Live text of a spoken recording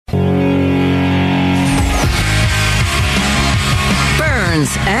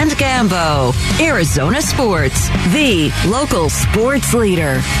and Gambo. Arizona Sports, the local sports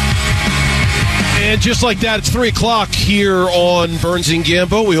leader. And just like that, it's 3 o'clock here on Burns and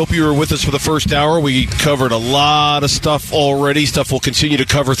Gambo. We hope you were with us for the first hour. We covered a lot of stuff already. Stuff we'll continue to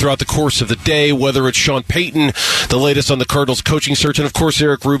cover throughout the course of the day, whether it's Sean Payton, the latest on the Cardinals coaching search, and, of course,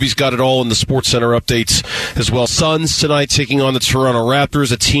 Eric Ruby's got it all in the Sports Center updates as well. Suns tonight taking on the Toronto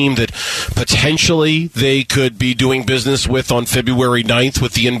Raptors, a team that potentially they could be doing business with on February 9th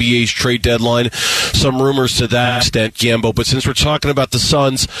with the NBA's trade deadline. Some rumors to that extent, Gambo. But since we're talking about the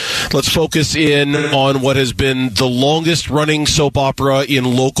Suns, let's focus in on what has been the longest-running soap opera in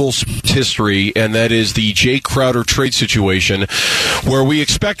local history, and that is the Jae Crowder trade situation, where we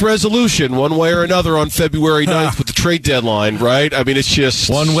expect resolution one way or another on February 9th with the trade deadline, right? I mean, it's just...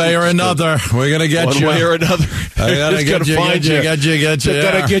 One way or another. We're going to get you. One way or another. I got to get you. Got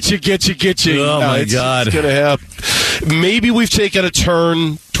to get you. Oh, my God. It's going to happen. Maybe we've taken a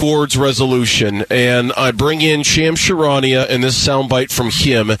turn towards resolution, and I bring in Shams Charania and this soundbite from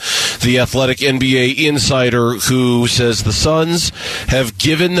him, the Athletic NBA insider, who says the Suns have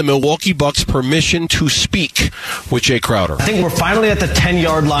given the Milwaukee Bucks permission to speak with Jae Crowder. I think we're finally at the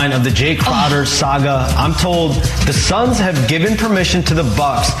 10-yard line of the Jae Crowder saga. I'm told the Suns have given permission to the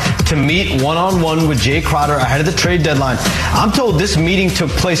Bucks to meet one-on-one with Jae Crowder ahead of the trade deadline. I'm told this meeting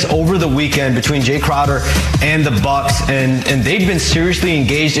took place over the weekend between Jae Crowder and the Bucks, and they've been seriously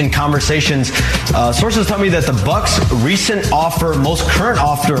engaged in conversations. Sources tell me that the Bucks' recent most current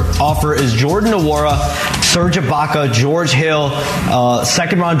offer is Jordan Nwora, Serge Ibaka, George Hill,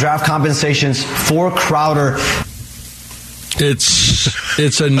 second-round draft compensations for Crowder.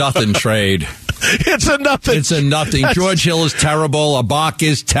 It's a nothing trade. It's a nothing. George Hill is terrible. Ibaka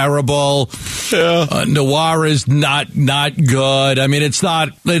is terrible. Yeah. Nwora is not good. I mean, it's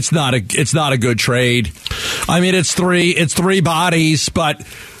not a good trade. I mean, it's three bodies, but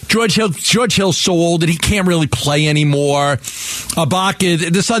George Hill's so old that he can't really play anymore.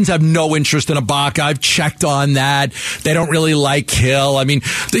 Ibaka, the Suns have no interest in Ibaka. I've checked on that. They don't really like Hill. I mean,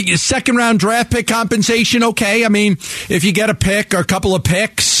 the second-round draft pick compensation, okay. I mean, if you get a pick or a couple of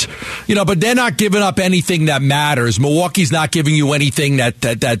picks, but they're not giving up anything that matters. Milwaukee's not giving you anything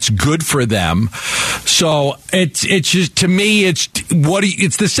that's good for them. So it's just, to me, it's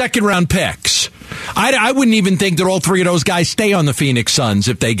the second-round picks. I wouldn't even think that all three of those guys stay on the Phoenix Suns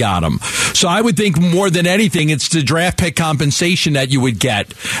if they got them. So I would think more than anything, it's the draft pick compensation that you would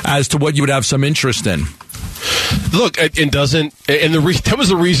get as to what you would have some interest in. Look, that was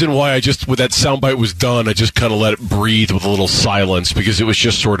the reason why when that soundbite was done, I just kind of let it breathe with a little silence, because it was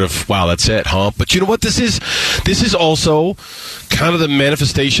just sort of, wow, that's it, huh? But you know what this is? This is also kind of the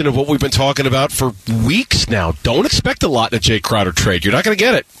manifestation of what we've been talking about for weeks now. Don't expect a lot in a Jae Crowder trade. You're not going to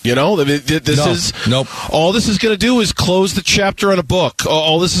get it. Nope. All this is going to do is close the chapter on a book.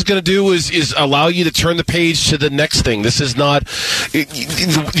 All this is going to do is allow you to turn the page to the next thing. This is not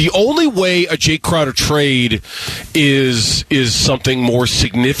the only way a Jae Crowder trade is something more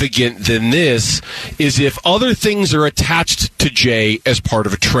significant than this is if other things are attached to Jay as part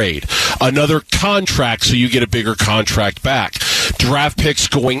of a trade. Another contract, so you get a bigger contract back. Draft picks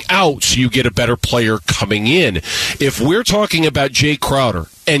going out, so you get a better player coming in. If we're talking about Jae Crowder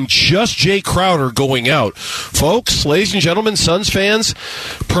and just Jae Crowder going out, folks, ladies and gentlemen, Suns fans,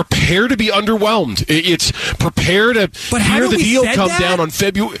 prepare to be underwhelmed. It's prepare to hear the deal come down on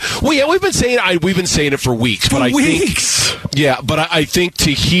February. Well, yeah, we've been saying it for weeks. But I think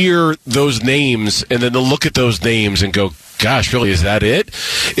to hear those names and then to look at those names and go, gosh, really, is that it?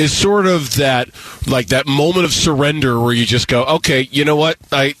 Is sort of that moment of surrender where you just go, okay, you know what?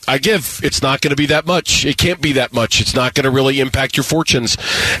 I give. It's not going to be that much. It can't be that much. It's not going to really impact your fortunes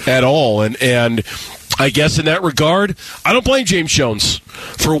at all. And I guess in that regard, I don't blame James Jones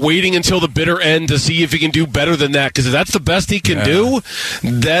for waiting until the bitter end to see if he can do better than that, because if that's the best he can do,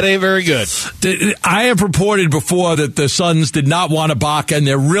 that ain't very good. I have reported before that the Suns did not want Ibaka, and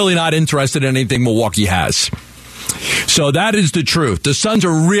they're really not interested in anything Milwaukee has. So that is the truth. The Suns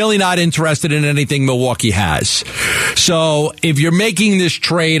are really not interested in anything Milwaukee has. So if you're making this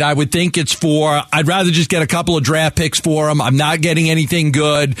trade, I would think it's I'd rather just get a couple of draft picks for them. I'm not getting anything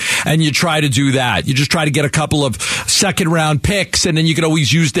good. And you try to do that. You just try to get a couple of second-round picks, and then you can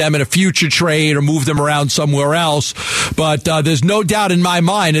always use them in a future trade or move them around somewhere else. But there's no doubt in my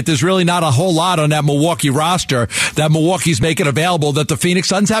mind that there's really not a whole lot on that Milwaukee roster that Milwaukee's making available that the Phoenix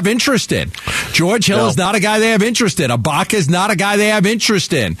Suns have interest in. George Hill is not a guy they have interest in. Ibaka is not a guy they have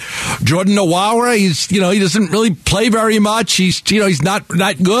interest in. Jordan Nwora, he doesn't really play very much. He's not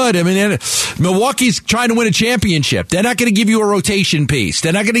good. I mean, Milwaukee's trying to win a championship. They're not going to give you a rotation piece.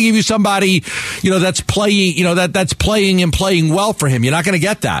 They're not going to give you somebody, that's playing, that's playing and playing well for him. You're not going to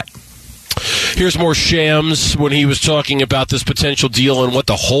get that. Here's more Shams when he was talking about this potential deal and what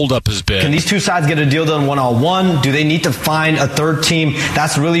the holdup has been. Can these two sides get a deal done one-on-one? Do they need to find a third team?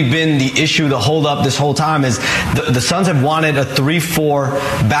 That's really been the issue, the holdup this whole time is the Suns have wanted a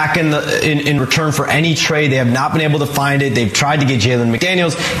 3-4 back in return for any trade. They have not been able to find it. They've tried to get Jalen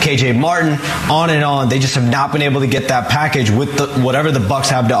McDaniels, KJ Martin, on and on. They just have not been able to get that package with whatever the Bucks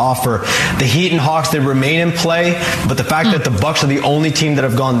have to offer. The Heat and Hawks, they remain in play, but the fact that the Bucks are the only team that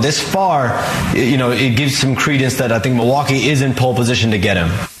have gone this far, it gives some credence that I think Milwaukee is in pole position to get him.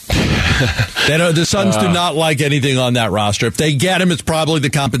 The Suns do not like anything on that roster. If they get him, it's probably the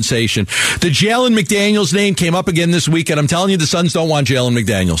compensation. The Jalen McDaniels name came up again this week, and I'm telling you, the Suns don't want Jalen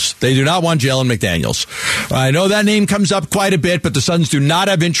McDaniels. They do not want Jalen McDaniels. I know that name comes up quite a bit, but the Suns do not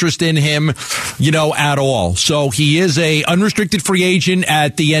have interest in him, at all. So he is a unrestricted free agent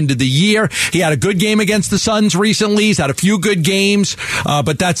at the end of the year. He had a good game against the Suns recently. He's had a few good games,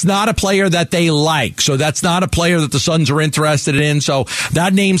 but that's not a player that they like. So that's not a player that the Suns are interested in. So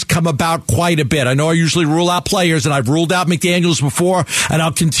that name's come about quite a bit. I know I usually rule out players, and I've ruled out McDaniels before, and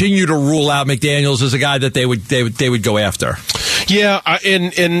I'll continue to rule out McDaniels as a guy that they would go after. Yeah,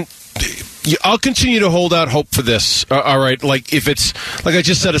 and I'll continue to hold out hope for this. All right, if it's like I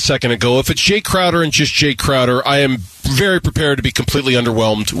just said a second ago, if it's Jae Crowder and just Jae Crowder, I am very prepared to be completely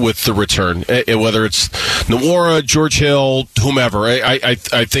underwhelmed with the return, whether it's Nwora, George Hill, whomever. I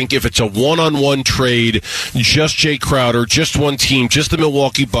think if it's a one-on-one trade, just Jae Crowder, just one team, just the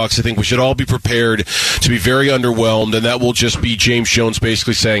Milwaukee Bucks, I think we should all be prepared to be very underwhelmed, and that will just be James Jones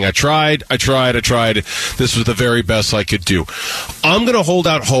basically saying, I tried. This was the very best I could do. I'm going to hold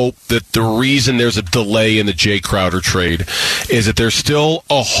out hope that the reason there's a delay in the Jae Crowder trade is that there's still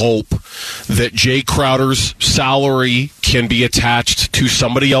a hope that Jae Crowder's salary can be attached to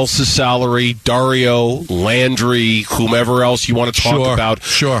somebody else's salary, Dario, Landry, whomever else you want to talk about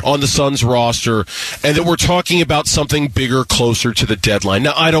on the Suns roster, and that we're talking about something bigger closer to the deadline.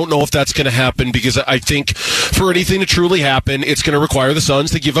 Now, I don't know if that's going to happen because I think for anything to truly happen, it's going to require the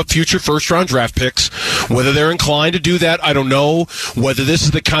Suns to give up future first-round draft picks. Whether they're inclined to do that, I don't know. Whether this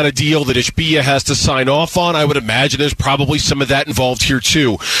is the kind of deal that Ishbia has to sign off on, I would imagine there's probably some of that involved here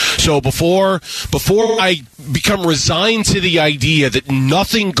too. So before I become resigned to the idea that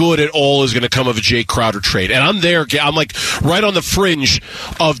nothing good at all is going to come of a Jae Crowder trade, and I'm like right on the fringe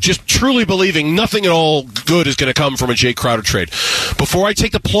of just truly believing nothing at all good is going to come from a Jae Crowder trade. Before I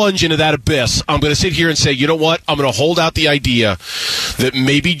take the plunge into that abyss, I'm going to sit here and say, you know what? I'm going to hold out the idea that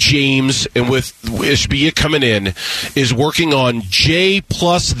maybe James, and with Ishbia coming in, is working on Jae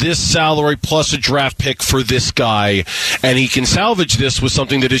plus this salary plus a draft pick for this guy, and he can salvage this with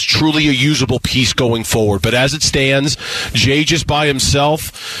something that is truly a usable piece going forward. But as it stands, Jae just by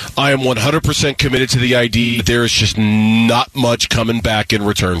himself, I am 100% committed to the idea that there is just not much coming back in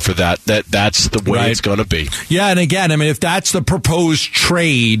return for that. That's the way it's going to be. Yeah, and again, I mean, if that's the proposed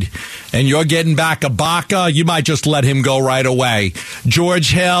trade and you're getting back Ibaka, you might just let him go right away.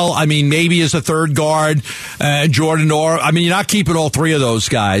 George Hill, I mean, maybe as a third guard. Jordan Nwora, I mean, you're not keeping all three of those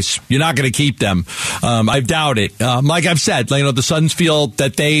guys. You're not going to keep them. I doubt it. Like I've said, the Suns feel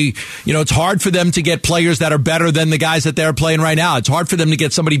that it's hard for them to get players that are better than the guys that they're playing right now. It's hard for them to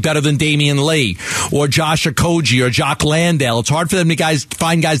get somebody better than Damian Lee or Josh Okogie or Jock Landale. It's hard for them to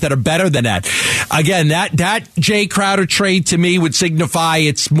find guys that are better than that. Again, that Jae Crowder trade to me would signify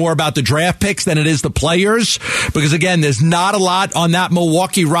it's more about the draft picks than it is the players, because again, there's not a lot on that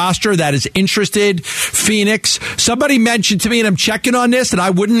Milwaukee roster that is interested. Phoenix, somebody mentioned to me, and I'm checking on this, and I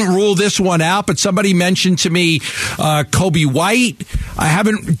wouldn't rule this one out, but somebody mentioned to me Kobe White.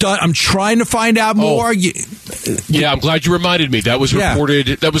 I'm trying to find out more. Yeah, I'm glad you reminded me. That was reported,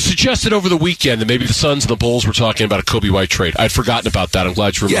 that was suggested over the weekend that maybe the Suns and the Bulls were talking about a Kobe White trade. I'd forgotten about that. I'm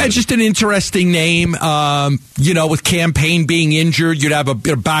glad you reminded me. Yeah, just an interesting name. With Campaign being injured, you'd have a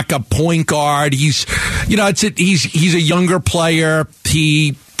backup point guard. He's a younger player.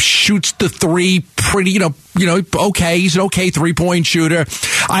 He shoots the three pretty, okay. He's an okay three-point shooter.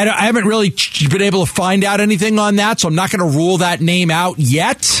 I haven't really been able to find out anything on that, so I'm not going to rule that name out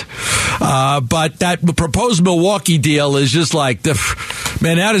yet. But that proposed Milwaukee deal is just like,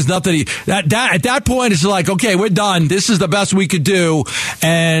 man, that is nothing. At that point, it's like, okay, we're done. This is the best we could do.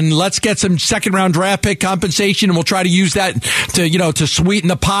 and let's get some second-round draft pick compensation, and we'll try to use that to sweeten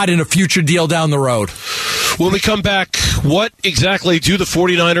the pot in a future deal down the road. When we come back, what exactly do the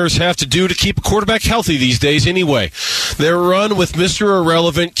 49ers have to do to keep a quarterback healthy these days anyway? Their run with Mr.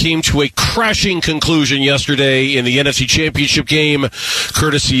 Irrelevant came to a crashing conclusion yesterday in the NFC Championship game,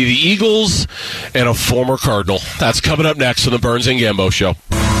 courtesy of the Eagles and a former Cardinal. That's coming up next on the Burns and Gambo Show.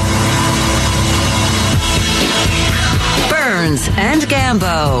 Burns and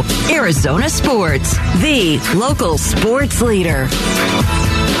Gambo, Arizona Sports, the local sports leader. 10,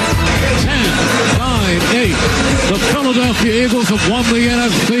 9, 8. The Philadelphia Eagles have won the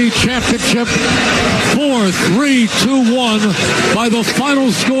NFC Championship 4-3-2-1 by the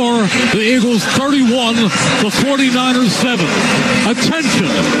final score. The Eagles 31, the 49ers 7. Attention,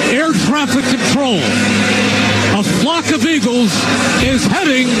 air traffic control. A flock of eagles is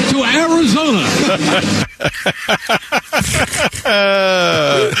heading to Arizona.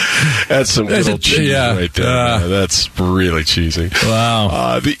 That's some good old cheese right there. That's really cheesy.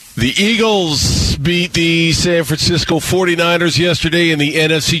 Wow. The Eagles beat the San Francisco 49ers yesterday in the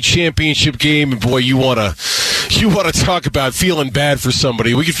NFC Championship game. And boy, you want to talk about feeling bad for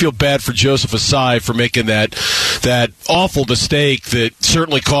somebody. We could feel bad for Joseph Asai for making that awful mistake that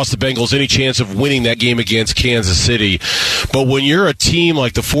certainly cost the Bengals any chance of winning that game against Kansas City. But when you're a team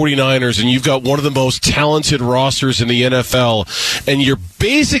like the 49ers and you've got one of the most talented rosters in the NFL, and you're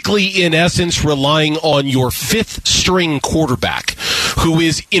basically, in essence, relying on your fifth-string quarterback, who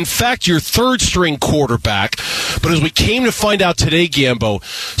is, in fact, your third-string quarterback, but as we came to find out today, Gambo,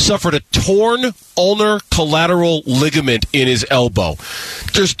 suffered a torn ulnar collateral ligament in his elbow.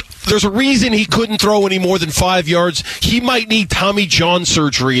 There's a reason he couldn't throw any more than 5 yards. He might need Tommy John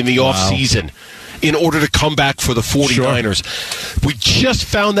surgery in the offseason in order to come back for the 49ers. Sure. We just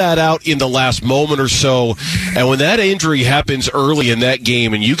found that out in the last moment or so. And when that injury happens early in that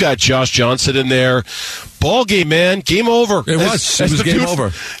game and you got Josh Johnson in there, ball game, man. Game over. It was game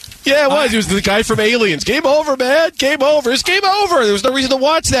over. Yeah, it was. It was the guy from Aliens. Game over, man. Game over. It's game over. There was no reason to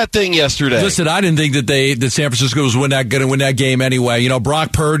watch that thing yesterday. Listen, I didn't think that San Francisco was going to win that game anyway. You know,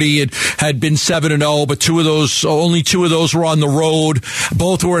 Brock Purdy had been 7-0, but only two of those were on the road.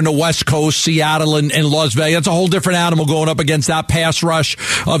 Both were in the West Coast, Seattle and Las Vegas. That's a whole different animal going up against that pass rush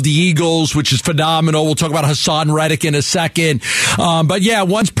of the Eagles, which is phenomenal. We'll talk about Hassan Reddick in a second. But yeah,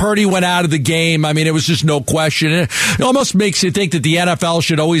 once Purdy went out of the game, I mean, it was just no question. It almost makes you think that the NFL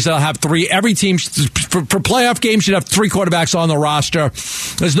should always have three. Every team for playoff games should have three quarterbacks on the roster.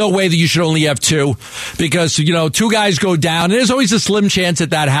 There's no way that you should only have two, because two guys go down, and there's always a slim chance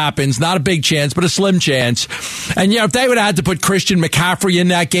that happens. Not a big chance, but a slim chance. And if they would have had to put Christian McCaffrey in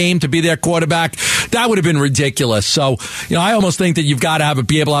that game to be their quarterback, that would have been ridiculous. So I almost think that you've got to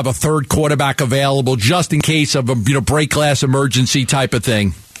be able to have a third quarterback available just in case of a break glass emergency type of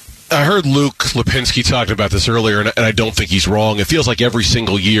thing. I heard Luke Lipinski talking about this earlier, and I don't think he's wrong. It feels like every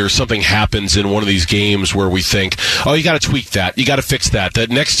single year something happens in one of these games where we think, oh, you got to tweak that. You got to fix that. That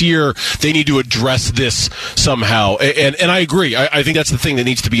next year they need to address this somehow. And I agree. I think that's the thing that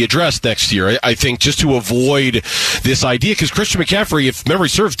needs to be addressed next year. I think just to avoid this idea, because Christian McCaffrey, if memory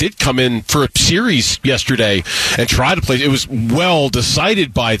serves, did come in for a series yesterday and try to play. It was well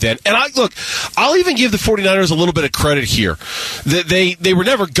decided by then. And I'll even give the 49ers a little bit of credit here. They were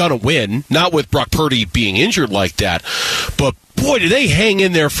never going to win, not with Brock Purdy being injured like that, but boy, did they hang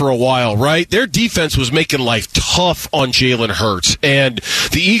in there for a while, right? Their defense was making life tough on Jalen Hurts, and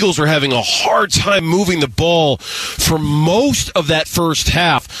the Eagles were having a hard time moving the ball for most of that first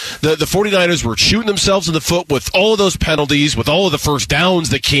half. The 49ers were shooting themselves in the foot with all of those penalties, with all of the first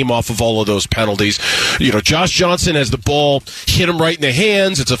downs that came off of all of those penalties. Josh Johnson has the ball, hit him right in the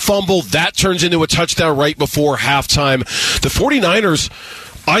hands. It's a fumble. That turns into a touchdown right before halftime. The 49ers,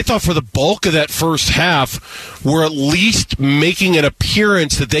 I thought for the bulk of that first half, were at least making an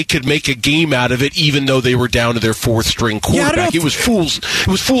appearance that they could make a game out of it, even though they were down to their fourth-string quarterback. It was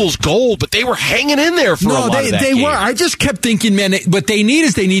fool's gold, but they were hanging in there for a lot of that game. They were. I just kept thinking, man, what they need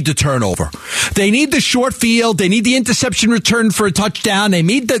is the turnover. They need the short field. They need the interception return for a touchdown. They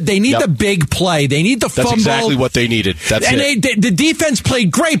need the big play. They need the fumble. That's exactly what they needed. The defense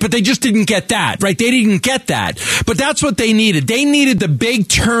played great, but they just didn't get that, right? They didn't get that. But that's what they needed. They needed the big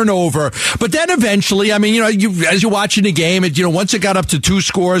turnover. But then eventually, I mean, as you're watching the game, once it got up to 2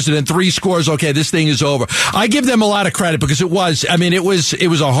 scores and then 3 scores, okay, this thing is over. I give them a lot of credit because it was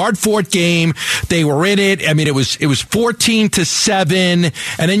a hard-fought game. They were in it. I mean, it was 14-7,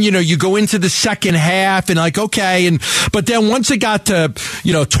 and then you go into the second half and like, okay, but then once it got to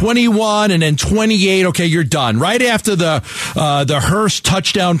 21 and then 28, okay, you're done. Right after the Hurst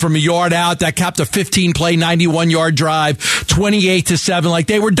touchdown from a yard out, that capped a 15-play 91-yard drive, 28-7. Like,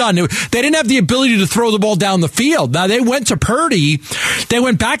 they were done. They didn't have the ability to throw the ball down the field. Now, they went to Purdy. They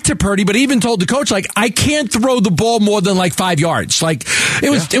went back to Purdy, but even told the coach, like, I can't throw the ball more than like 5 yards. Like,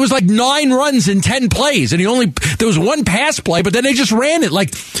 it was like 9 runs in 10 plays, and there was 1 pass play, but then they just ran it.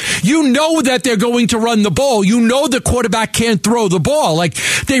 Like, that they're going to run the ball. The quarterback can't throw the ball. Like,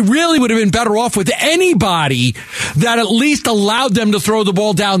 they really would have been better off with anybody that at least allowed them to throw the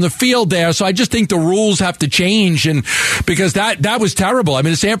ball down the field there. So I just think the rules have to change, and because that was terrible. I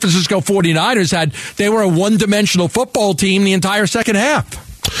mean, the San Francisco 49ers they were a one-dimensional football team the entire second half.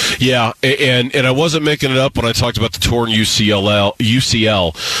 Yeah, and I wasn't making it up when I talked about the torn UCL.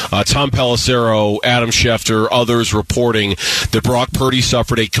 Tom Pelissero, Adam Schefter, others reporting that Brock Purdy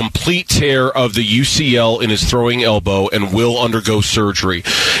suffered a complete tear of the UCL in his throwing elbow and will undergo surgery.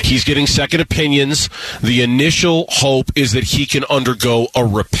 He's getting second opinions. The initial hope is that he can undergo a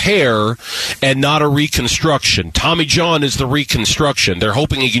repair and not a reconstruction. Tommy John is the reconstruction. They're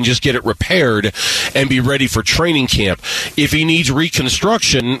hoping he can just get it repaired and be ready for training camp. If he needs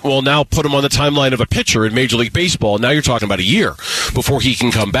reconstruction, well, now put him on the timeline of a pitcher in Major League Baseball. Now you're talking about a year before he can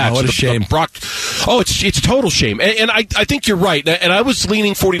come back. Oh, what a shame. It's a total shame. And I think you're right. And I was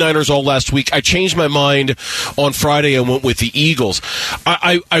leaning 49ers all last week. I changed my mind on Friday and went with the Eagles.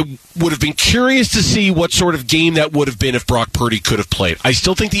 I would have been curious to see what sort of game that would have been if Brock Purdy could have played. I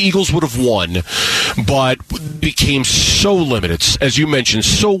still think the Eagles would have won, but became so limited, as you mentioned,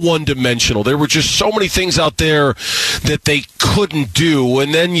 so one-dimensional. There were just so many things out there that they couldn't do,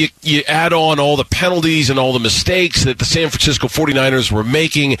 and then you add on all the penalties and all the mistakes that the San Francisco 49ers were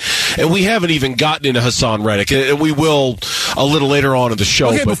making, and we haven't even gotten into Hassan Reddick, and we will a little later on in the show.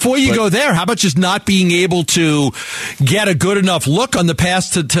 Okay, before you go there, how about just not being able to get a good enough look on the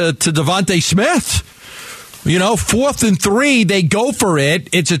pass to Devontae Smith? 4th and 3, they go for it.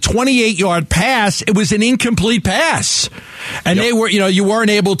 It's a 28-yard pass. It was an incomplete pass. And they were, you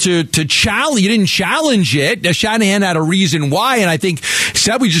weren't able to challenge. You didn't challenge it. Now, Shanahan had a reason why, and I think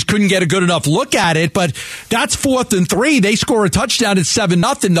said we just couldn't get a good enough look at it. But that's 4th and 3. They score a touchdown at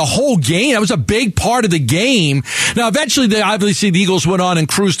 7-0. The whole game, that was a big part of the game. Now, eventually, obviously, the Eagles went on and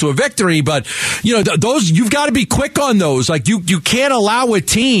cruised to a victory. But those you've got to be quick on those. Like you can't allow a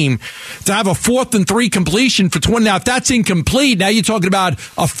team to have a 4th and 3 completion for 20. Now, if that's incomplete, now you're talking about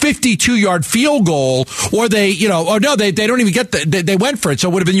a 52-yard field goal, or they don't even get they went for it, so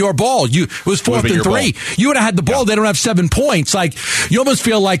it would have been your ball. It was 4th and 3. You would have had the ball. They don't have 7 points. Like, you almost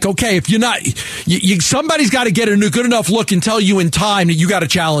feel like, okay, if you're not, somebody's got to get a good enough look and tell you in time that you got to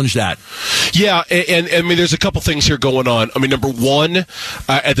challenge that. Yeah, and I mean, there's a couple things here going on. I mean, number one,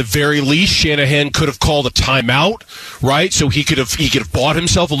 at the very least, Shanahan could have called a timeout, right? So he could have bought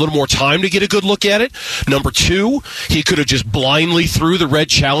himself a little more time to get a good look at it. Number two, he could have just blindly threw the red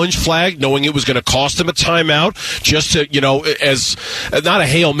challenge flag, knowing it was going to cost him a timeout, just to, as not a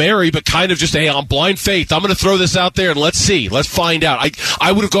Hail Mary, but kind of just on blind faith, I'm going to throw this out there and let's find out.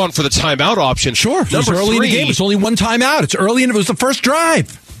 I would have gone for the timeout option. Sure. It was early in the game. It's only one timeout. It's early and it was the first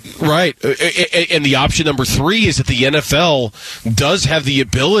drive. Right. And the option number 3 is that the NFL does have the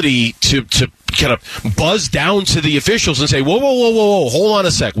ability to kind of buzz down to the officials and say, whoa, hold on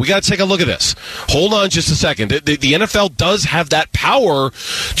a sec. We got to take a look at this. Hold on just a second. The NFL does have that power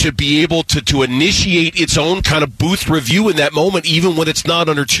to be able to initiate its own kind of booth review in that moment, even when it's not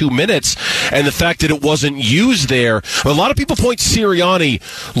under 2 minutes. And the fact that it wasn't used there. A lot of people point to Sirianni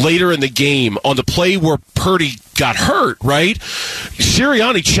later in the game on the play where Purdy got hurt, right?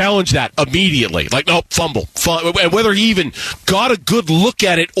 Sirianni challenged that immediately. Like, no, fumble. And whether he even got a good look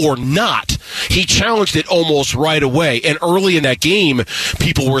at it or not, he challenged it almost right away. And early in that game,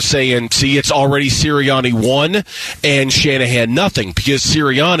 people were saying, see, it's already Sirianni 1 and Shanahan nothing, because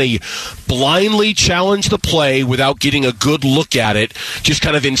Sirianni blindly challenged the play without getting a good look at it, just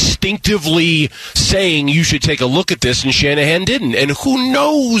kind of instinctively saying you should take a look at this, and Shanahan didn't. And who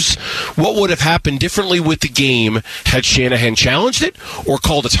knows what would have happened differently with the game had Shanahan challenged it or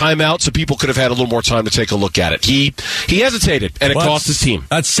called a timeout so people could have had a little more time to take a look at it. He hesitated, and it cost his team.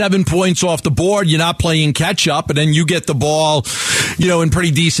 That's 7 points off off the board, you're not playing catch up, and then you get the ball, in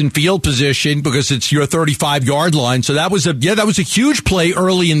pretty decent field position because it's your 35-yard line. So that was a huge play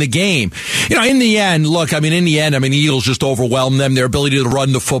early in the game. In the end, the Eagles just overwhelmed them. Their ability to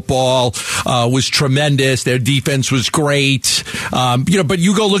run the football was tremendous. Their defense was great. But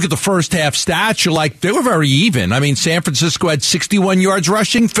you go look at the first half stats, you're like, they were very even. San Francisco had 61 yards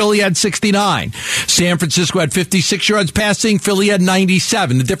rushing, Philly had 69. San Francisco had 56 yards passing, Philly had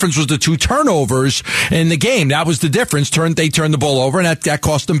 97. The difference was the 2 turnovers in the game. That was the difference. They turned the ball over, and that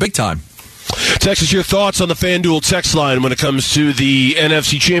cost them big time. Text us your thoughts on the FanDuel text line when it comes to the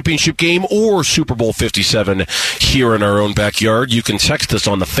NFC Championship game or Super Bowl 57 here in our own backyard. You can text us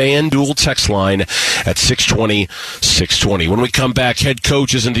on the FanDuel text line at 620-620. When we come back, head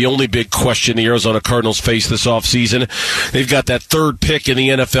coach isn't the only big question the Arizona Cardinals face this offseason. They've got that 3rd pick in the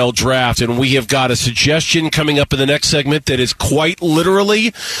NFL draft, and we have got a suggestion coming up in the next segment that is quite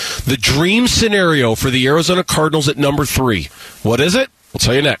literally the dream scenario for the Arizona Cardinals at number 3. What is it? We'll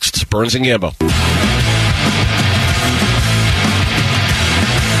tell you next. Burns and Gambo.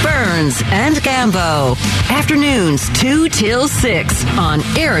 Burns and Gambo. Afternoons 2 till 6 on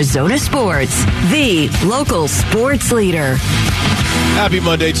Arizona Sports, the local sports leader. Happy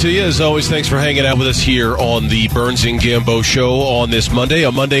Monday to you. As always, thanks for hanging out with us here on the Burns and Gambo show on this Monday,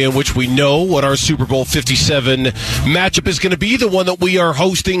 a Monday in which we know what our Super Bowl 57 matchup is going to be, the one that we are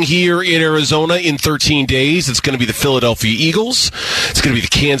hosting here in Arizona in 13 days. It's going to be the Philadelphia Eagles. It's going to be the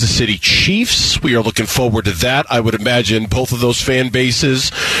Kansas City Chiefs. We are looking forward to that. I would imagine both of those fan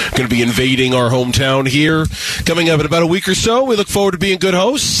bases are going to be invading our hometown here coming up in about a week or so. We look forward to being good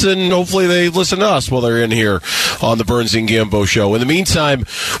hosts, and hopefully they listen to us while they're in here on the Burns and Gambo show. In the meantime,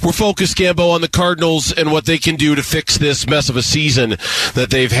 we're focused, Gambo, on the Cardinals and what they can do to fix this mess of a season that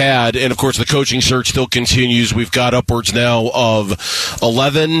they've had. And, of course, the coaching search still continues. We've got upwards now of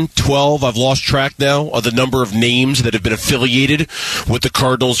 11, 12. I've lost track now of the number of names that have been affiliated with the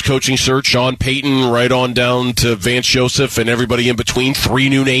Cardinals coaching search. Sean Payton right on down to Vance Joseph and everybody in between. 3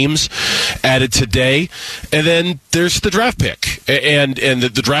 new names added today. And then there's the draft pick. And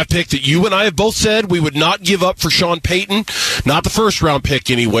the draft pick that you and I have both said we would not give up for Sean Payton. Not the first-round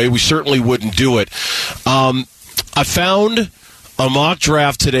pick anyway. We certainly wouldn't do it. I found a mock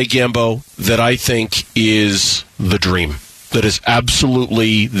draft today, Gambo, that I think is the dream. That is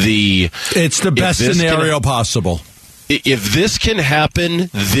absolutely It's the best scenario possible. If this can happen,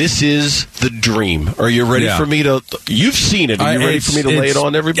 this is the dream. Are you ready for me to... You've seen it. Are you ready for me to lay it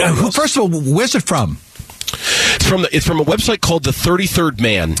on everybody else? First of all, where's it from? It's from a website called The 33rd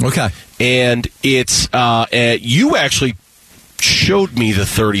Man. Okay. And it's... you actually showed me The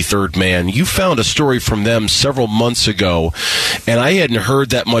 33rd Man. You found a story from them several months ago, and I hadn't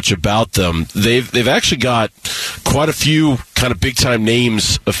heard that much about them. They've actually got quite a few kind of big-time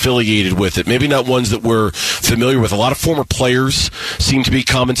names affiliated with it. Maybe not ones that we're familiar with. A lot of former players seem to be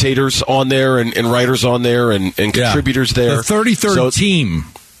commentators on there and writers on there and contributors there. The 33rd team.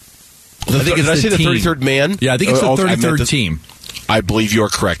 Did I say The 33rd Man? Yeah, I think it's the 33rd team. I believe you are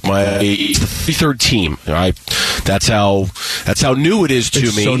correct. My 33rd team. That's how new it is to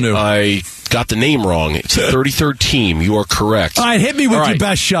me. So new. I got the name wrong. It's the 33rd team. You are correct. All right, hit me with your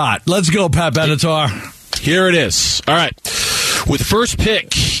best shot. Let's go, Pat Benatar. Here it is. All right. With the first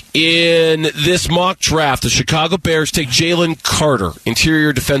pick in this mock draft, the Chicago Bears take Jae Crowder,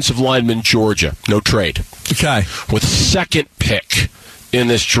 interior defensive lineman, Georgia. No trade. Okay. With second pick in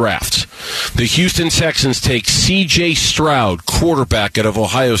this draft, the Houston Texans take C.J. Stroud, quarterback out of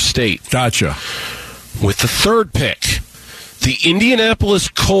Ohio State. Gotcha. With the third pick, the Indianapolis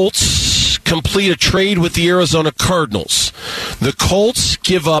Colts complete a trade with the Arizona Cardinals. The Colts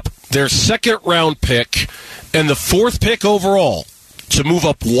give up their second-round pick and the 4th pick overall to move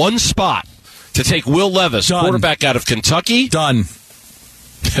up one spot to take Will Levis, quarterback out of Kentucky. Done.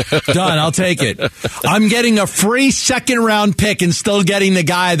 I'll take it. I'm getting a free second-round pick and still getting the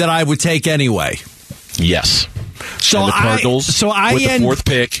guy that I would take anyway. Yes. So and the Cardinals, with the 4th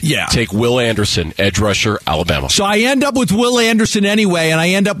pick, take Will Anderson, edge rusher, Alabama. So I end up with Will Anderson anyway, and I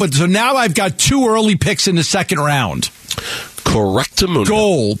end up with... So now I've got 2 early picks in the second round. Correctamundo.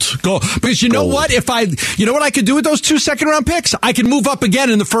 Gold. Because you know what? You know what I could do with those 2 second-round picks? I could move up again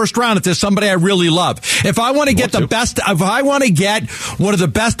in the first round if there's somebody I really love. If I want to get if I want to get one of the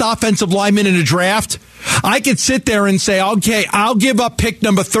best offensive linemen in a draft, I could sit there and say, okay, I'll give up pick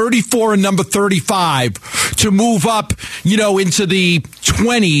number 34 and number 35 to move up, into the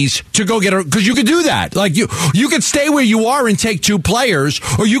 20s to go get because you could do that. Like you could stay where you are and take 2 players,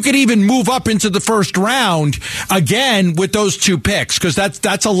 or you could even move up into the first round again with those 2 picks, because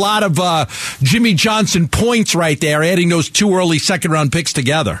that's a lot of Jimmy Johnson points right there, adding those 2 early second round picks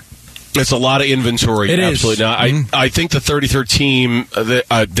together. It's a lot of inventory. It absolutely. is. Now, I think the 33rd team,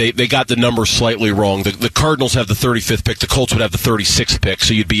 they got the number slightly wrong. The Cardinals have the 35th pick. The Colts would have the 36th pick,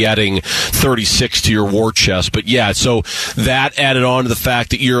 so you'd be adding 36 to your war chest. But, yeah, so that added on to the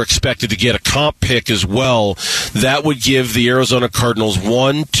fact that you're expected to get a comp pick as well. That would give the Arizona Cardinals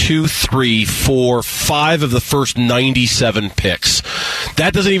 5 of the first 97 picks.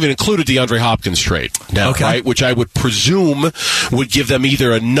 That doesn't even include a DeAndre Hopkins trade now, right? Which I would presume would give them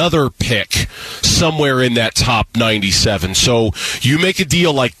either another pick somewhere in that top 97. So you make a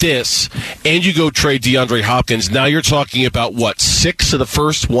deal like this and you go trade DeAndre Hopkins. Now you're talking about what, 6 of the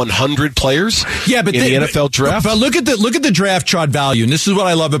first 100 players in the NFL draft? But look at the draft chart value, and this is what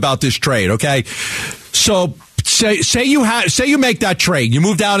I love about this trade, okay? So say you make that trade, you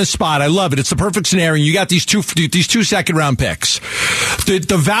move down a spot. I love it. It's the perfect scenario. You got these two second round picks.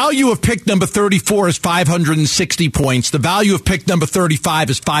 The value of pick number 34 is 560 points. The value of pick number 35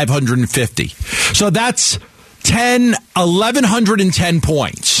 is 550. So that's 1,110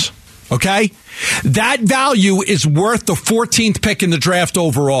 points. Okay? That value is worth the 14th pick in the draft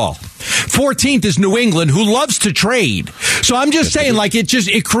overall. 14th is New England, who loves to trade. So I'm just saying, like,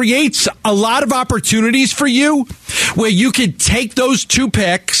 it creates a lot of opportunities for you where you could take those 2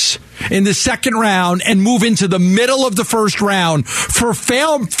 picks in the second round and move into the middle of the first round for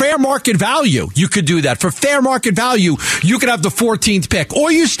fair market value. You could do that. For fair market value, you could have the 14th pick.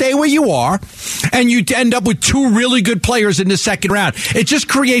 Or you stay where you are and you end up with 2 really good players in the second round. It just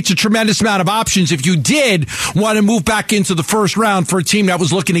creates a tremendous amount of options if you did want to move back into the first round for a team that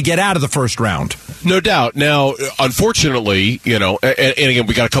was looking to get out of the first round. No doubt. Now, unfortunately, and again,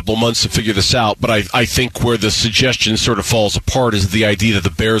 we got a couple of months to figure this out, but I think where the suggestion sort of falls apart is the idea that the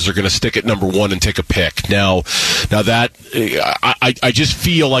Bears are going to stick at number 1 and take a pick. Now that I just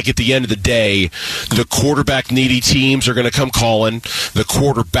feel like at the end of the day, the quarterback needy teams are going to come calling. The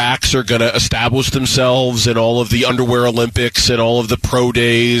quarterbacks are going to establish themselves in all of the underwear Olympics and all of the pro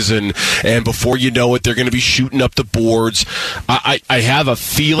days, and before you know it, they're going to be shooting up the boards. I have a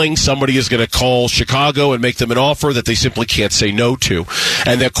feeling somebody is going to call Chicago and make them an offer that they simply can't say no to,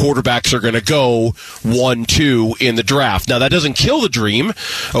 and that quarterbacks are going to go 1-2 in the draft. Now, that doesn't kill the dream,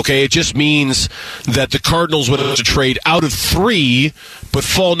 okay? It just means that the Cardinals would have to trade out of 3, but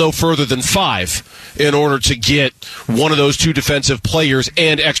fall no further than 5 in order to get one of those 2 defensive players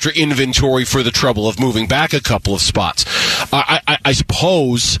and extra inventory for the trouble of moving back a couple of spots. I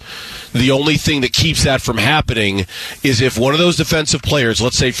suppose the only thing that keeps that from happening is if one of those defensive players,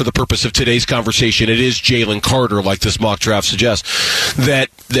 let's say for the purpose of today's conversation, it is Jalen Carter, like this mock draft suggests, that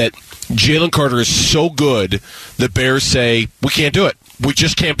Jalen Carter is so good, the Bears say, we can't do it. We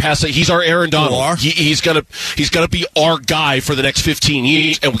just can't pass it. He's our Aaron Donald. He's gonna be our guy for the next 15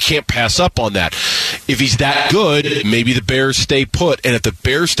 years, and we can't pass up on that. If he's that good, maybe the Bears stay put. And if the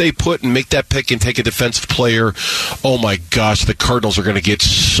Bears stay put and make that pick and take a defensive player, oh my gosh, the Cardinals are going to get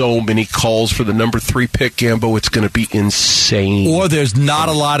so many calls for the number 3 pick, Gambo. It's going to be insane. Or there's not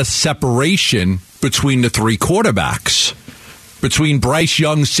a lot of separation between the 3 quarterbacks. Between Bryce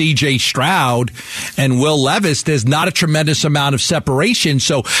Young, C.J. Stroud, and Will Levis, there's not a tremendous amount of separation.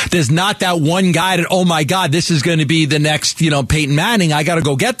 So there's not that one guy that, oh my God, this is going to be the next, Peyton Manning. I got to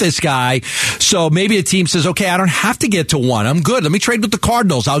go get this guy. So maybe a team says, okay, I don't have to get to 1. I'm good. Let me trade with the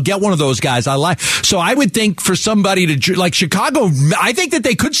Cardinals. I'll get one of those guys I like. So I would think for somebody to, like Chicago, I think that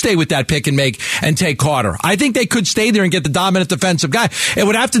they could stay with that pick and take Carter. I think they could stay there and get the dominant defensive guy. It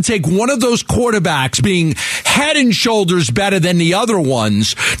would have to take one of those quarterbacks being head and shoulders better than the other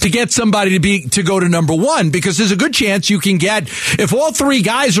ones to get somebody to go to number 1, because there's a good chance you can get, if all 3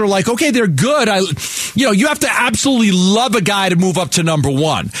 guys are like, okay, they're good, you have to absolutely love a guy to move up to number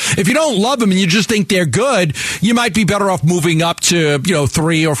 1. If you don't love them and you just think they're good, you might be better off moving up to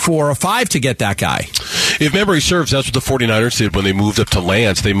 3 or 4 or 5 to get that guy. If memory serves, that's what the 49ers did when they moved up to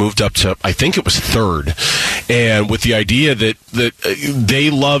Lance. They moved up to, I think it was 3rd, and with the idea that they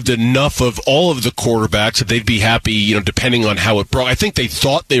loved enough of all of the quarterbacks that they'd be happy, depending on how it broke. I think they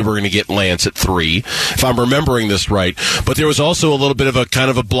thought they were going to get Lance at 3, if I'm remembering this right. But there was also a little bit of a kind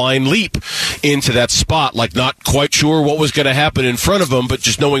of a blind leap into that spot, like not quite sure what was going to happen in front of them, but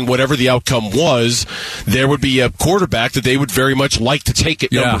just knowing whatever the outcome was, there would be a quarterback that they would very much like to take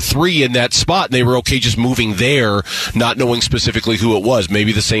at number 3 in that spot, and they were okay just moving there, not knowing specifically who it was.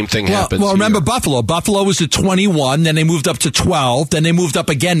 Maybe the same thing happens. Well, remember Buffalo. Buffalo was at 21, then they moved up to 12, then they moved up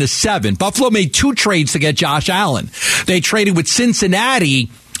again to 7. Buffalo made 2 trades to get Josh Allen. They traded with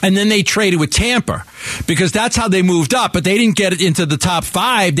Cincinnati, and then they traded with Tampa, because that's how they moved up. But they didn't get it into the top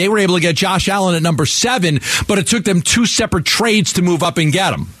 5. They were able to get Josh Allen at number 7, but it took them 2 separate trades to move up and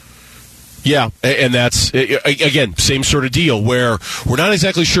get him. Yeah, and that's, again, same sort of deal where we're not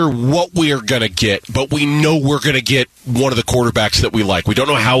exactly sure what we are going to get, but we know we're going to get one of the quarterbacks that we like. We don't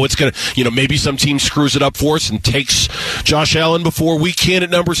know how it's going to, maybe some team screws it up for us and takes Josh Allen before we can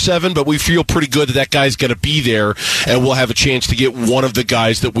at number 7, but we feel pretty good that guy's going to be there, and we'll have a chance to get one of the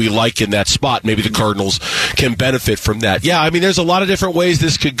guys that we like in that spot. Maybe the Cardinals can benefit from that. Yeah, I mean, there's a lot of different ways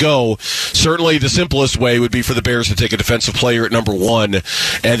this could go. Certainly the simplest way would be for the Bears to take a defensive player at number 1,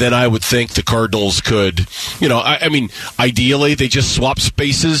 and then I would think the Cardinals could, I mean, ideally they just swap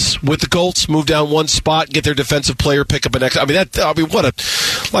spaces with the Colts, move down one spot, get their defensive player, pick up an extra.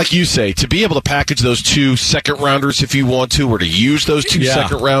 Like you say, to be able to package those 2 second-rounders if you want to, or to use those 2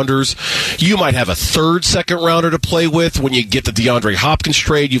 second-rounders, you might have a 3rd second-rounder to play with when you get the DeAndre Hopkins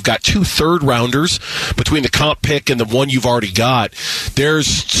trade. You've got 2 third-rounders between the comp pick and the one you've already got. There's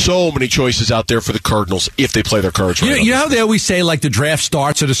so many choices out there for the Cardinals if they play their cards right. You know how they always say, like, the draft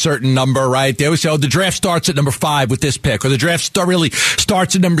starts at a certain number, right? They always say, the draft starts at number 5 with this pick, or the draft really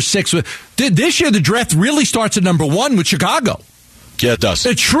starts at number 6. This year, the draft really starts at number 1 with Chicago. Yeah, it does.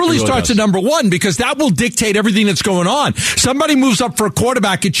 It truly starts at number 1 because that will dictate everything that's going on. Somebody moves up for a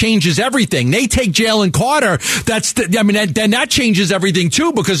quarterback, it changes everything. They take Jalen Carter. Then that changes everything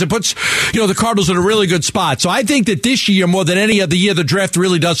too because it puts the Cardinals in a really good spot. So I think that this year, more than any other year, the draft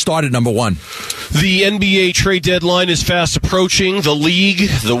really does start at number 1. The NBA trade deadline is fast approaching. The league,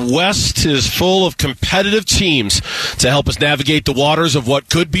 the West, is full of competitive teams. To help us navigate the waters of what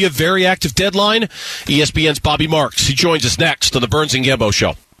could be a very active deadline, ESPN's Bobby Marks. He joins us next on the Burns and Gambo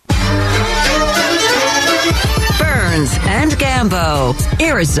Show. Burns and Gambo,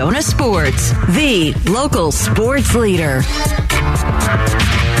 Arizona Sports, the local sports leader.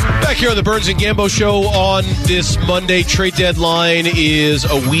 Back here on the Burns and Gambo Show on this Monday. Trade deadline is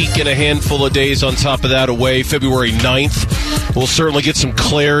a week and a handful of days on top of that away, February 9th. We'll certainly get some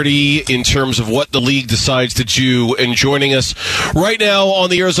clarity in terms of what the league decides to do. And joining us right now on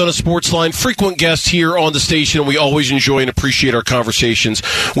the Arizona Sports Line, frequent guest here on the station. We always enjoy and appreciate our conversations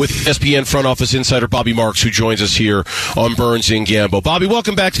with ESPN front office insider Bobby Marks, who joins us here on Burns and Gambo. Bobby,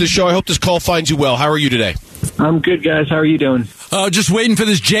 welcome back to the show. I hope this call finds you well. How are you today? I'm good, guys. How are you doing? Just waiting for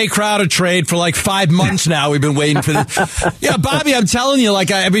this Jae Crowder trade for like 5 months now. We've been waiting for this. Yeah, Bobby, I'm telling you,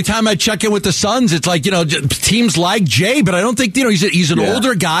 every time I check in with the Suns, it's like, teams like Jay, but I don't think, he's an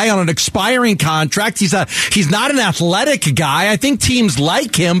older guy on an expiring contract. He's not an athletic guy. I think teams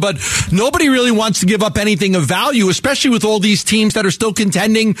like him, but nobody really wants to give up anything of value, especially with all these teams that are still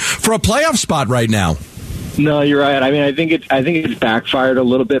contending for a playoff spot right now. No, you're right. I mean, I think it's backfired a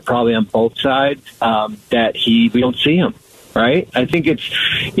little bit, probably on both sides. That we don't see him. Right. I think it's,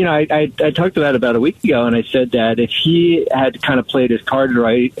 I talked to that about a week ago, and I said that if he had kind of played his card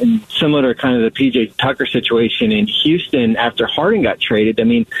right, and similar to kind of the PJ Tucker situation in Houston after Harden got traded, I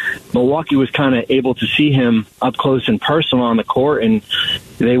mean, Milwaukee was kind of able to see him up close and personal on the court, and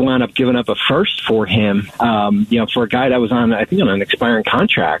they wound up giving up a first for him, for a guy that was on an expiring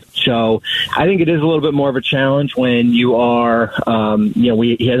contract. So I think it is a little bit more of a challenge when you are,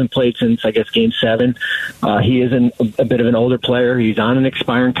 he hasn't played since, I guess, Game 7. He is a bit of an older player. He's on an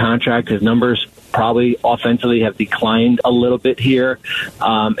expiring contract. His numbers probably offensively have declined a little bit here.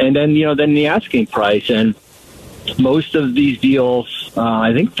 And then the asking price. And most of these deals,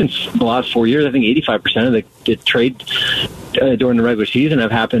 I think since the last 4 years, I think 85% of the trade during the regular season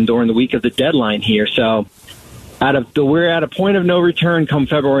have happened during the week of the deadline here. So we're at a point of no return come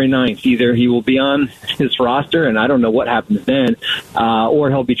February 9th. Either he will be on his roster, and I don't know what happens then,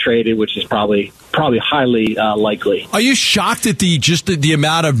 or he'll be traded, which is probably highly likely. Are you shocked at the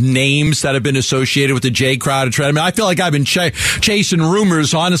amount of names that have been associated with the Jae Crowder trade? I mean, I feel like I've been chasing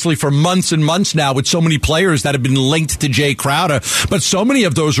rumors, honestly, for months and months now with so many players that have been linked to Jae Crowder, but so many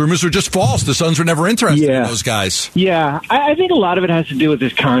of those rumors were just false. The Suns were never interested in those guys. Yeah, I think a lot of it has to do with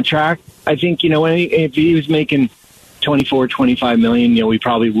his contract. I think, if he was making $24-25 million, we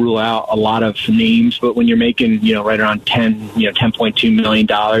probably rule out a lot of names, but when you're making, right around $10.2 million,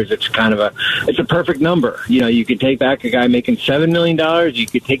 it's kind of it's a perfect number. You could take back a guy making $7 million, you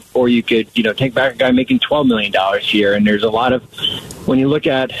could take back a guy making $12 million here. And there's a lot of, when you look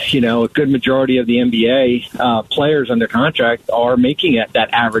at, a good majority of the NBA players under contract are making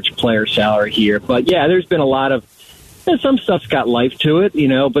that average player salary here. But yeah, there's been a lot of, some stuff's got life to it,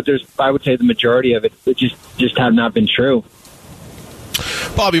 but I would say the majority of it just have not been true.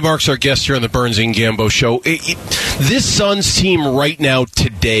 Bobby Marks, our guest here on the Burns and Gambo Show. This Suns team right now,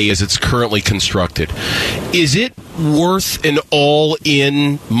 today, as it's currently constructed, is it worth an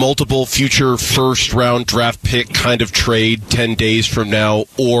all-in, multiple future first-round draft pick kind of trade 10 days from now?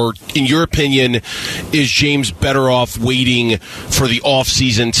 Or, in your opinion, is James better off waiting for the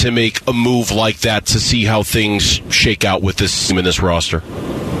offseason to make a move like that to see how things shake out with this team and this roster?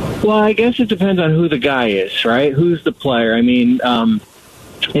 Well, I guess it depends on who the guy is, right? Who's the player? I mean,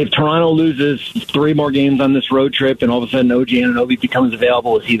 if Toronto loses 3 more games on this road trip and all of a sudden OG Anunoby becomes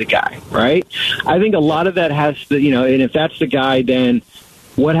available, is he the guy, right? I think a lot of that has to, and if that's the guy, then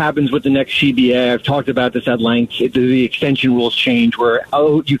what happens with the next CBA? I've talked about this at length. The extension rules change where,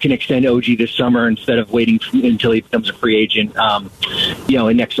 you can extend OG this summer instead of waiting until he becomes a free agent,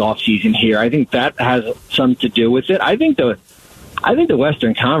 in next offseason here. I think that has something to do with it. I think the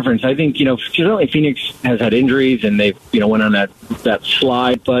Western Conference, certainly Phoenix has had injuries and they've, went on that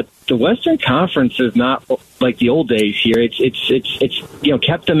slide, but the Western Conference is not like the old days here. It's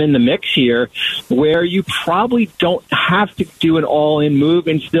kept them in the mix here where you probably don't have to do an all-in move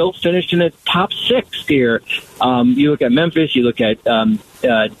and still finish in the top 6 here. You look at Memphis, you look at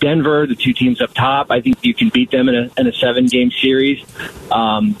Denver, the 2 teams up top. I think you can beat them in a 7-game series.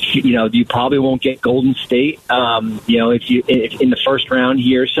 You probably won't get Golden State, if in the first round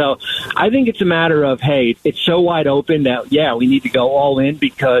here. So I think it's a matter of, hey, it's so wide open that, we need to go all in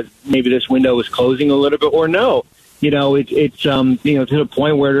because maybe this window is closing a little bit, or no. It's to the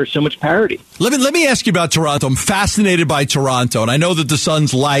point where there's so much parity. Let me ask you about Toronto. I'm fascinated by Toronto, and I know that the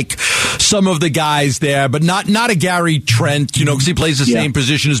Suns like some of the guys there, but not a Gary Trent, because he plays the same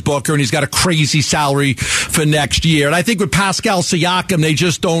position as Booker, and he's got a crazy salary for next year. And I think with Pascal Siakam, they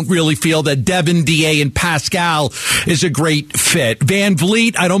just don't really feel that Devin, D.A., and Pascal is a great fit. Van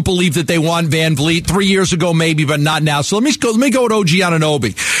Vliet, I don't believe that they want Van Vliet 3 years ago, maybe, but not now. So let me go with OG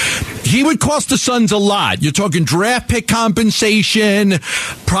Anunoby. He would cost the Suns a lot. You're talking draft pick compensation,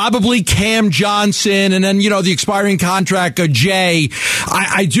 probably Cam Johnson, and then, the expiring contract of Jay.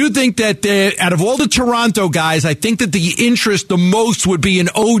 I do think that out of all the Toronto guys, I think that the interest the most would be in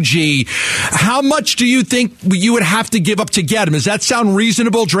OG. How much do you think you would have to give up to get him? Does that sound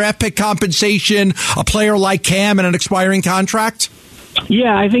reasonable? Draft pick compensation, a player like Cam, and an expiring contract?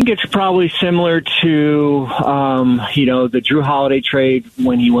 Yeah, I think it's probably similar to, the Drew Holiday trade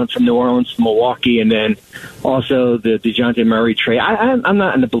when he went from New Orleans to Milwaukee, and then also the DeJounte Murray trade. I'm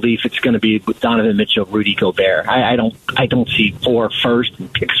not in the belief it's going to be with Donovan Mitchell, Rudy Gobert. I don't see 4 first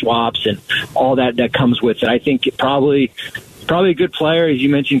and pick swaps and all that comes with it. I think it probably a good player, as you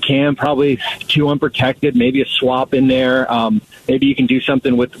mentioned, Cam, probably 2 unprotected, maybe a swap in there. Maybe you can do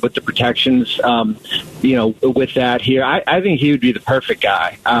something with the protections, with that here. I think he would be the perfect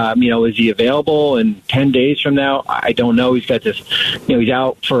guy. Is he available in 10 days from now? I don't know. He's got this, he's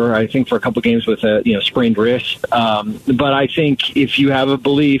out for a couple of games with a, sprained wrist. But I think if you have a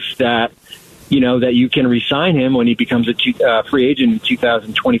belief that, that you can re-sign him when he becomes a free agent in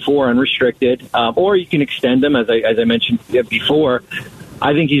 2024, unrestricted, or you can extend him, as I mentioned before.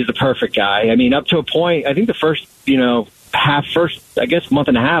 I think he's the perfect guy. I mean, up to a point, I think the first month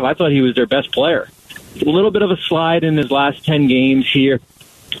and a half, I thought he was their best player. A little bit of a slide in his last 10 games here,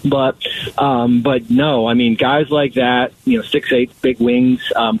 but no, I mean, guys like that, 6'8", big wings,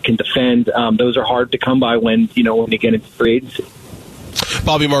 can defend. Those are hard to come by when they get into free agency.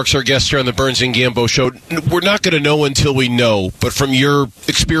 Bobby Marks, our guest here on the Burns and Gambo Show. We're not going to know until we know, but from your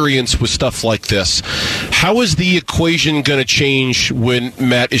experience with stuff like this, how is the equation going to change when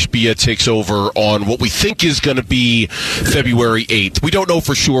Matt Ishbia takes over on what we think is going to be February 8th? We don't know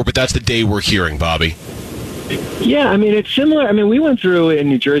for sure, but that's the day we're hearing, Bobby. Yeah, I mean, it's similar. I mean, we went through it in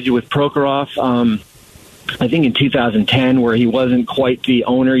New Jersey with Prokhorov, I think in 2010, where he wasn't quite the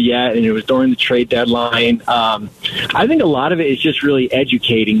owner yet, and it was during the trade deadline. I think a lot of it is just really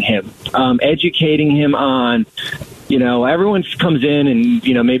educating him on, everyone comes in and,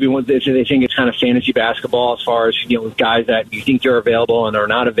 maybe they think it's kind of fantasy basketball as far as, guys that you think are available and are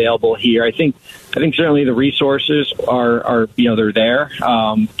not available here. I think certainly the resources are they're there,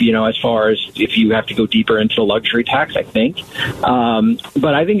 as far as if you have to go deeper into the luxury tax, I think.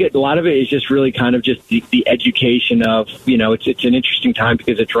 But I think a lot of it is just really kind of just the education of, it's an interesting time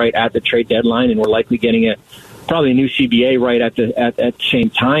because it's right at the trade deadline and we're likely getting probably a new CBA right at the same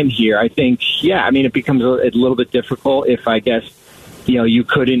time here. I think, it becomes a little bit difficult if I guess, you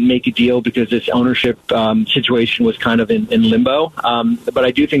couldn't make a deal because this ownership situation was kind of in limbo. But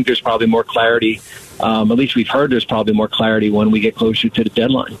I do think there's probably more clarity at least we've heard there's probably more clarity when we get closer to the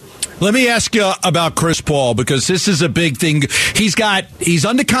deadline. Let me ask you about Chris Paul, because this is a big thing. He's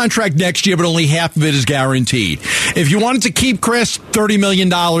under contract next year, but only half of it is guaranteed. If you wanted to keep Chris, $30 million,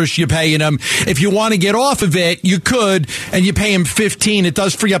 you're paying him. If you want to get off of it, you could, and you pay him $15. It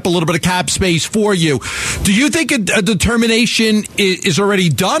does free up a little bit of cap space for you. Do you think a determination is already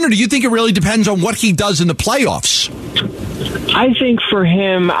done, or do you think it really depends on what he does in the playoffs? I think for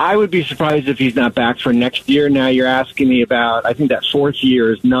him, I would be surprised if he's not back for next year. Now you're asking me about, I think that fourth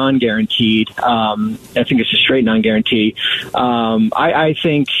year is non-guaranteed. I think it's a straight non-guarantee. I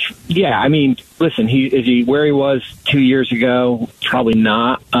think, yeah, I mean, listen, is he where he was 2 years ago? Probably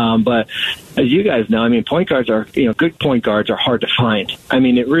not. But as you guys know, I mean, point guards are, good point guards are hard to find. I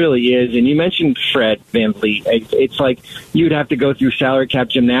mean, it really is. And you mentioned Fred VanVleet. It's like you'd have to go through salary cap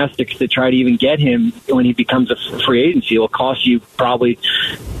gymnastics to try to even get him when he becomes a free agency. It will cost you probably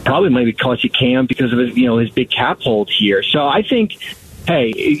maybe cost you Cam because of his big cap hold here. So I think,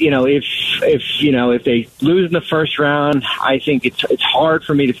 hey, if they lose in the first round, I think it's hard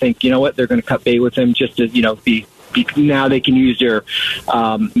for me to think, they're going to cut bait with him just to, be now they can use their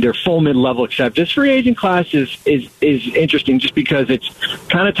full mid-level except this free agent class is interesting just because it's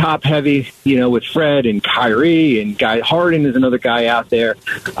kind of top heavy, with Fred and Kyrie and Harden is another guy out there.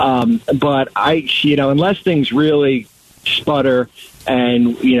 But unless things really sputter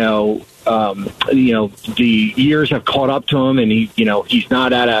and, the years have caught up to him and he's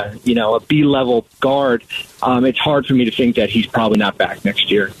not at a B-level guard, it's hard for me to think that he's probably not back next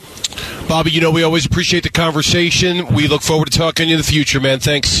year. Bobby, we always appreciate the conversation. We look forward to talking to you in the future, man.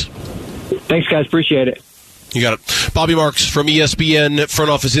 Thanks. Thanks, guys. Appreciate it. You got it. Bobby Marks from ESPN,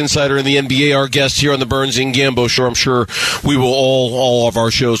 front office insider in the NBA, our guest here on the Burns and Gambo show. I'm sure we will all of our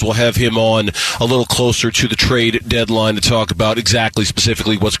shows will have him on a little closer to the trade deadline to talk about exactly,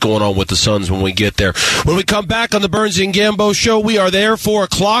 specifically what's going on with the Suns when we get there. When we come back on the Burns and Gambo show, we are there 4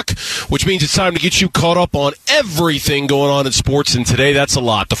 o'clock, which means it's time to get you caught up on everything going on in sports. And today, that's a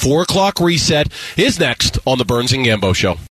lot. The 4 o'clock reset is next on the Burns and Gambo show.